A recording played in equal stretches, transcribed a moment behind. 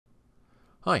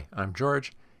Hi, I'm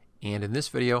George, and in this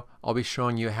video I'll be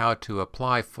showing you how to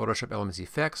apply Photoshop Elements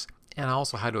effects and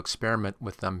also how to experiment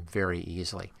with them very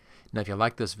easily. Now if you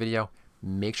like this video,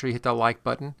 make sure you hit that like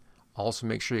button. Also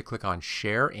make sure you click on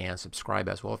share and subscribe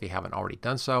as well if you haven't already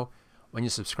done so. When you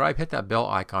subscribe, hit that bell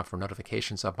icon for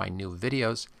notifications of my new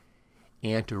videos.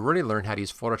 And to really learn how to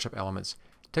use Photoshop Elements,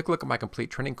 take a look at my complete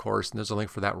training course, and there's a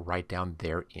link for that right down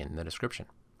there in the description.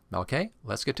 Okay,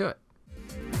 let's get to it.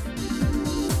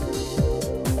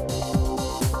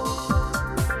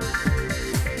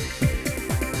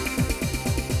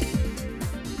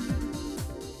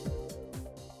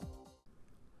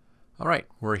 Alright,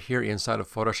 we're here inside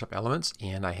of Photoshop Elements,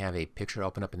 and I have a picture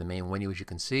open up in the main menu, as you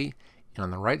can see. And on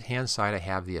the right hand side I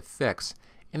have the effects,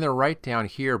 and they're right down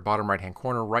here, bottom right hand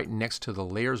corner, right next to the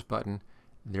layers button.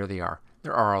 There they are.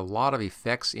 There are a lot of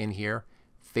effects in here: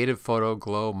 faded photo,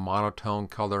 glow, monotone,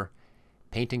 color,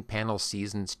 painting, panel,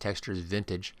 seasons, textures,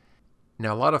 vintage.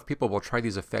 Now a lot of people will try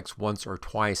these effects once or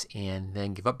twice and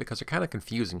then give up because they're kind of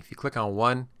confusing. If you click on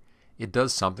one, it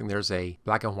does something. There's a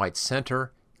black and white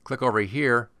center. Click over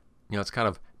here, it's kind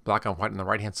of black and white on the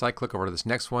right hand side. Click over to this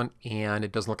next one and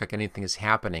it doesn't look like anything is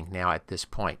happening now at this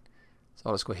point. So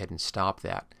I'll just go ahead and stop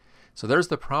that. So there's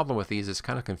the problem with these. It's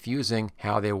kind of confusing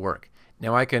how they work.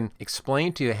 Now I can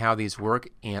explain to you how these work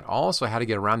and also how to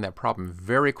get around that problem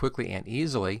very quickly and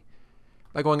easily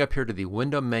by going up here to the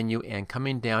window menu and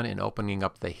coming down and opening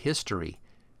up the history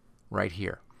right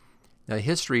here. Now the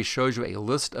history shows you a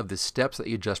list of the steps that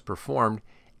you just performed,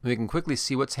 and we can quickly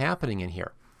see what's happening in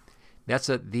here. That's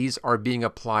that these are being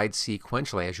applied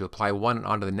sequentially. As you apply one and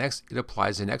onto the next, it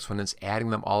applies the next one, and it's adding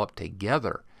them all up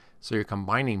together. So you're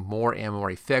combining more and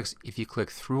more effects if you click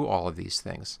through all of these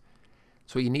things.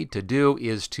 So what you need to do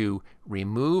is to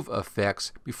remove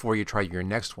effects before you try your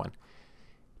next one.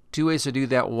 Two ways to do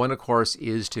that. One, of course,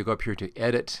 is to go up here to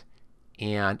Edit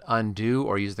and Undo,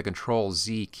 or use the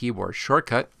Control-Z keyboard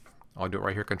shortcut. I'll do it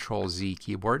right here, Control-Z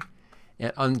keyboard, and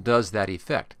it undoes that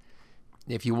effect.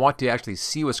 If you want to actually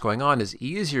see what's going on, it's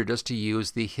easier just to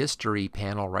use the History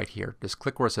panel right here. Just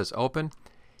click where it says Open.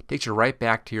 It takes you right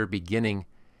back to your beginning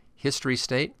history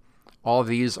state. All of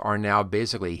these are now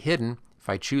basically hidden. If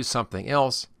I choose something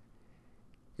else,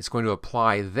 it's going to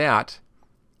apply that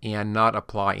and not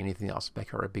apply anything else. Back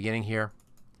here at the beginning here,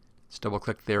 let's double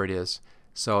click, there it is.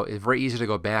 So it's very easy to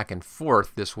go back and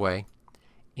forth this way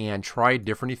and try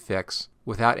different effects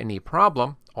without any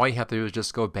problem. All you have to do is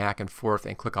just go back and forth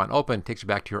and click on Open. It takes you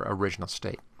back to your original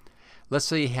state. Let's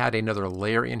say you had another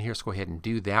layer in here, so go ahead and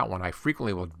do that one. I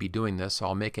frequently will be doing this, so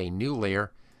I'll make a new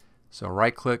layer. So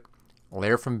right click,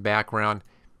 Layer from Background.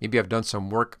 Maybe I've done some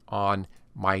work on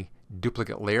my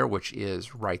duplicate layer, which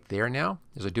is right there now.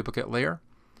 There's a duplicate layer.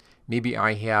 Maybe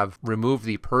I have removed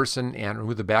the person and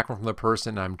removed the background from the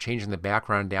person. I'm changing the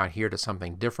background down here to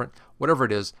something different. Whatever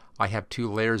it is, I have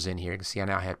two layers in here. You can see I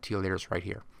now have two layers right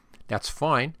here. That's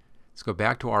fine. Let's go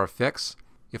back to our effects.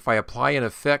 If I apply an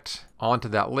effect onto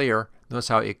that layer, notice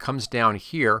how it comes down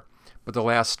here, but the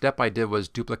last step I did was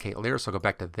duplicate layer, so I'll go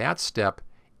back to that step,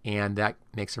 and that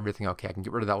makes everything okay. I can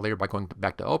get rid of that layer by going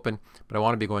back to Open, but I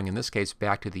want to be going, in this case,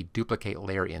 back to the duplicate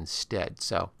layer instead.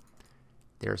 So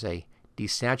there's a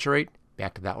desaturate,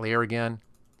 back to that layer again.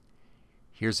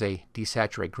 Here's a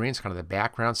desaturate green, it's kind of the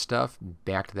background stuff.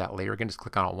 Back to that layer again, just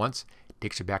click on it once, it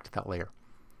takes you back to that layer.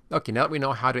 Okay, now that we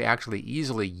know how to actually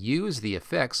easily use the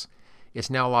effects, it's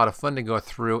now a lot of fun to go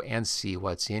through and see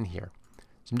what's in here.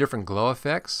 Some different glow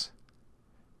effects.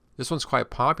 This one's quite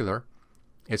popular.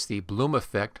 It's the bloom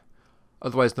effect,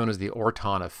 otherwise known as the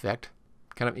Orton effect.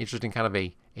 Kind of interesting, kind of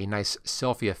a nice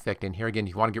selfie effect in here. Again,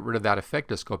 if you want to get rid of that effect,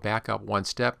 just go back up one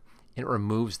step and it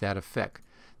removes that effect.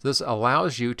 So this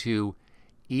allows you to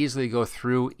easily go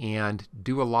through and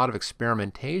do a lot of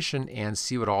experimentation and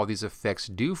see what all these effects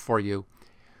do for you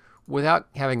without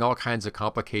having all kinds of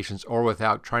complications, or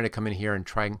without trying to come in here and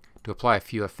trying to apply a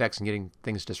few effects and getting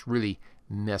things just really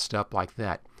messed up like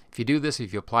that. If you do this,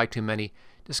 if you apply too many,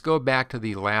 just go back to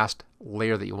the last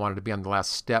layer that you wanted to be on, the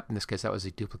last step. In this case, that was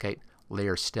the duplicate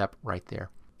layer step right there.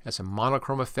 Has some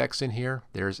monochrome effects in here.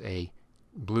 There's a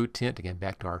blue tint, again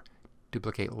back to our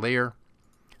duplicate layer.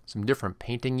 Some different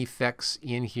painting effects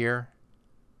in here.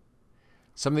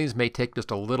 Some of these may take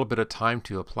just a little bit of time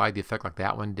to apply the effect like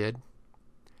that one did.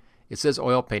 It says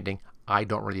oil painting. I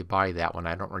don't really buy that one.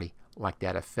 I don't really like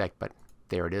that effect, but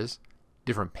there it is.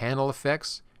 Different panel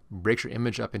effects. Breaks your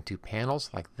image up into panels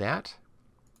like that.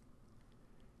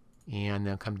 And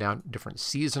then come down, different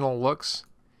seasonal looks.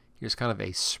 Here's kind of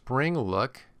a spring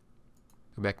look.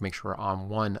 Go back and make sure we're on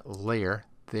one layer.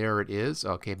 There it is.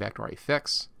 Okay, back to our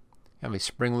effects. Have a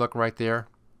spring look right there.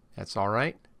 That's all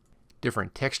right.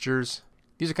 Different textures.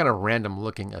 these are kind of random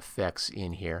looking effects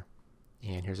in here.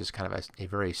 And here's just kind of a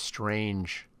very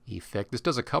strange effect. This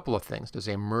does a couple of things. It does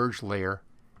a merge layer.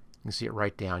 You can see it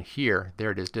right down here.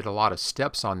 There it is. Did a lot of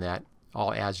steps on that,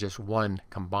 all as just one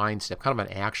combined step. Kind of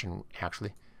an action,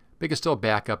 actually. But you can still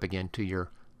back up again to your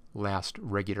last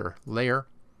regular layer.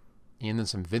 And then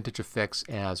some vintage effects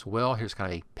as well. Here's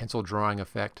kind of a pencil drawing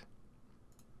effect.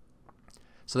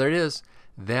 So there it is.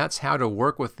 That's how to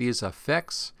work with these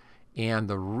effects. And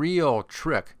the real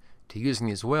trick to using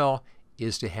these well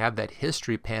is to have that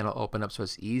history panel open up so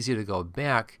it's easy to go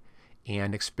back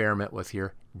and experiment with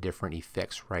your different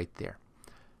effects right there.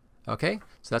 Okay,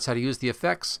 so that's how to use the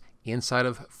effects inside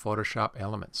of Photoshop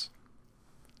Elements.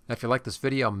 Now if you like this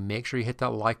video, make sure you hit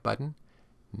that like button.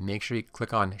 Make sure you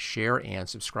click on share and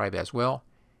subscribe as well.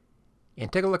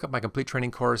 And take a look at my complete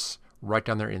training course right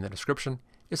down there in the description.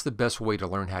 It's the best way to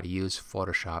learn how to use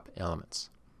Photoshop Elements.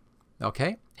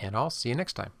 Okay, and I'll see you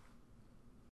next time.